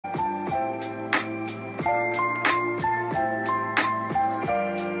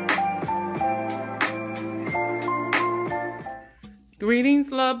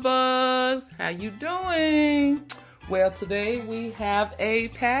Luvbugs. How you doing? Well, today we have a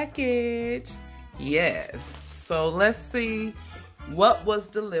package. Yes. So let's see what was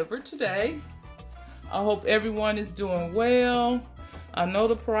delivered today. I hope everyone is doing well. I know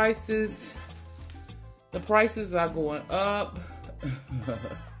the prices are going up.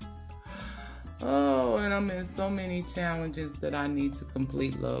 Oh, and I'm in so many challenges that I need to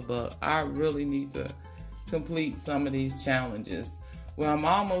complete, Luvbug. I really need to complete some of these challenges. Well, I'm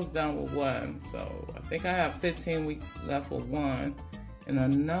almost done with one, so I think I have 15 weeks left with one. And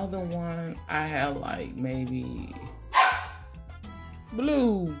another one, I have like maybe...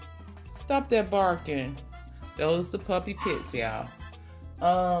 Blue, stop that barking. Those the puppy pits, y'all.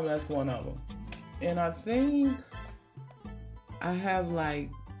 That's one of them. And I think I have like,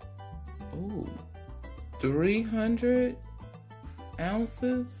 300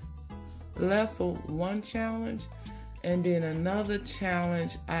 ounces left for one challenge. And then another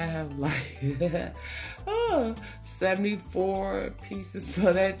challenge, I have like 74 pieces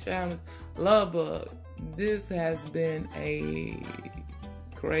for that challenge. Luvbug, this has been a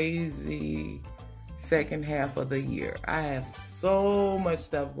crazy second half of the year. I have so much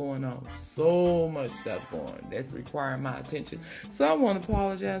stuff going on. So much stuff going that's requiring my attention. So I want to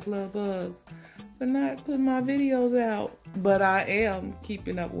apologize, Luvbugs, for not putting my videos out. But I am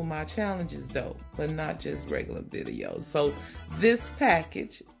keeping up with my challenges though, but not just regular videos. So this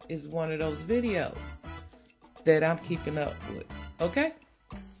package is one of those videos that I'm keeping up with. Okay?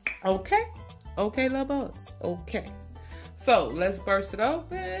 Okay? Okay, Luvbugs. Okay. So let's burst it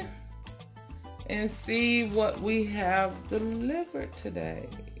open and see what we have delivered today.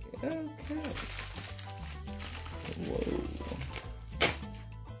 Okay. Whoa.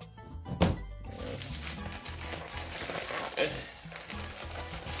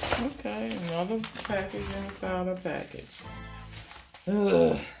 Okay, another package inside a package.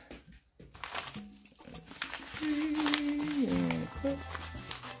 Ugh. Let's see.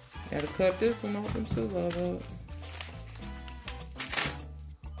 Gotta cut this one open too, Luvbugs.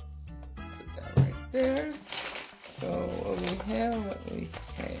 Put that right there. So what we have.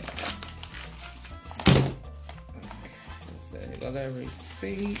 Okay, so got that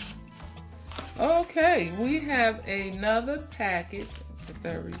receipt. Okay, we have another package. Put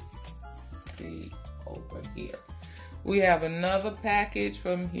that receipt over here. We have another package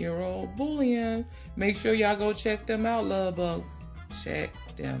from Miyoshi Bullion. Make sure y'all go check them out, Luvbugs. Check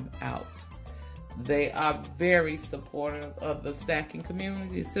them out. They are very supportive of the stacking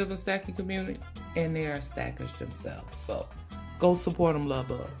community, the silver stacking community, and they are stackers themselves. So go support them,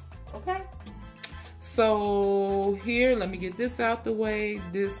 Luvbugs. Okay? So here, let me get this out the way.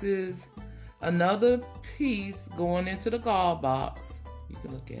 This is another piece going into the gall box. You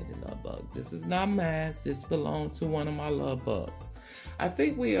can look at it, Luvbug. This is not mine. This belongs to one of my Luvbugs. I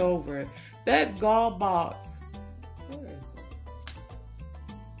think we over it. That gall box. Where is it?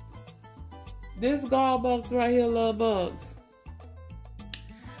 This gall box right here, Luvbugs.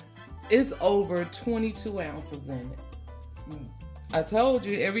 It's over 22 ounces in it. I told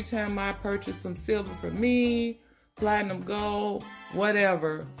you, every time I purchase some silver for me, platinum, gold,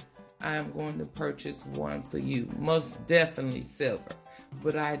 whatever, I am going to purchase one for you. Most definitely silver.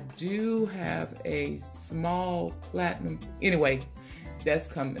 But I do have a small platinum. Anyway, that's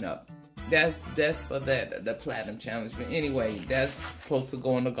coming up. That's for the platinum challenge. But anyway, that's supposed to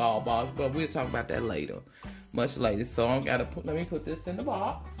go in the gall box. But we'll talk about that later. Much later. So I'm gotta let me put this in the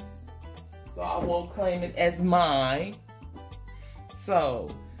box. So I won't claim it as mine. So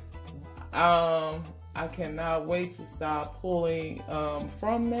I cannot wait to start pulling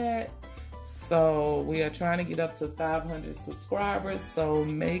from that. So we are trying to get up to 500 subscribers. So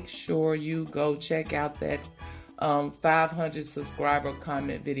make sure you go check out that 500 subscriber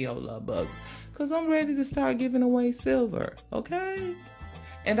comment video, Luvbugs, because I'm ready to start giving away silver. Okay?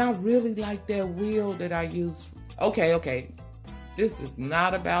 And I really like that wheel that I use. Okay. This is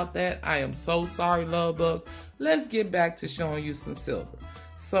not about that. I am so sorry, Luvbugs. Let's get back to showing you some silver.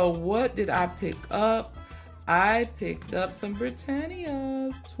 So what did I pick up? I picked up some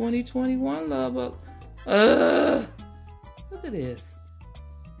Britannia 2021 Luvbug. Look at this.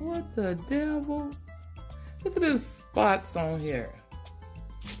 What the devil? Look at these spots on here.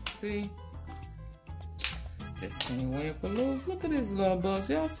 See? Just ain't waiting for loose. Look at these Luvbugs.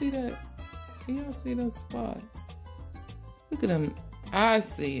 Y'all see that? Can y'all see those spots? Look at them. I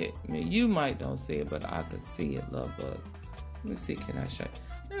see it. I mean, you might don't see it, but I can see it, Luvbug. Let me see. Can I show you?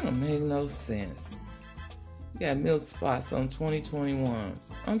 That don't make no sense. You got milk spots on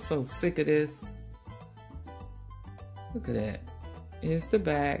 2021s. I'm so sick of this. Look at that. Here's the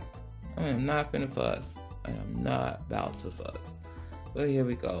back. I am not finna fuss. I am not about to fuss. But here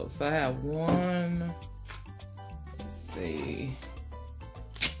we go. So I have 1, let's see.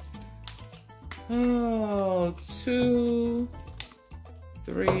 Oh, 2,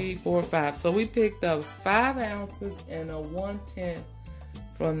 3, 4, 5. So we picked up 5 ounces and a 1/10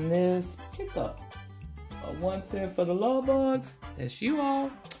 from this pickup. A 1/10 for the Luvbugs, that's you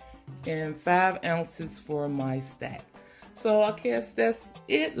all, and 5 ounces for my stack. So I guess that's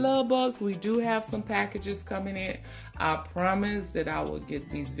it, Luvbugs. We do have some packages coming in. I promise that I will get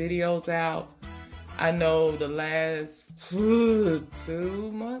these videos out. I know the last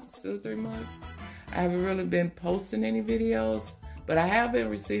 2 months, 2 or 3 months, I haven't really been posting any videos, but I have been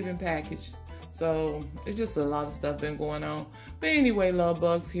receiving package. So it's just a lot of stuff been going on. But anyway,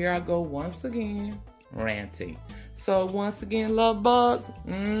 Luvbugs, here I go once again, ranting. So once again, Luvbugs,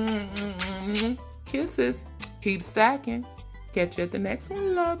 kisses. Keep stacking. Catch you at the next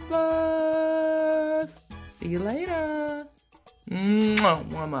one, Luvbugs. See you later.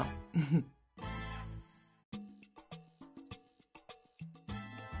 One more.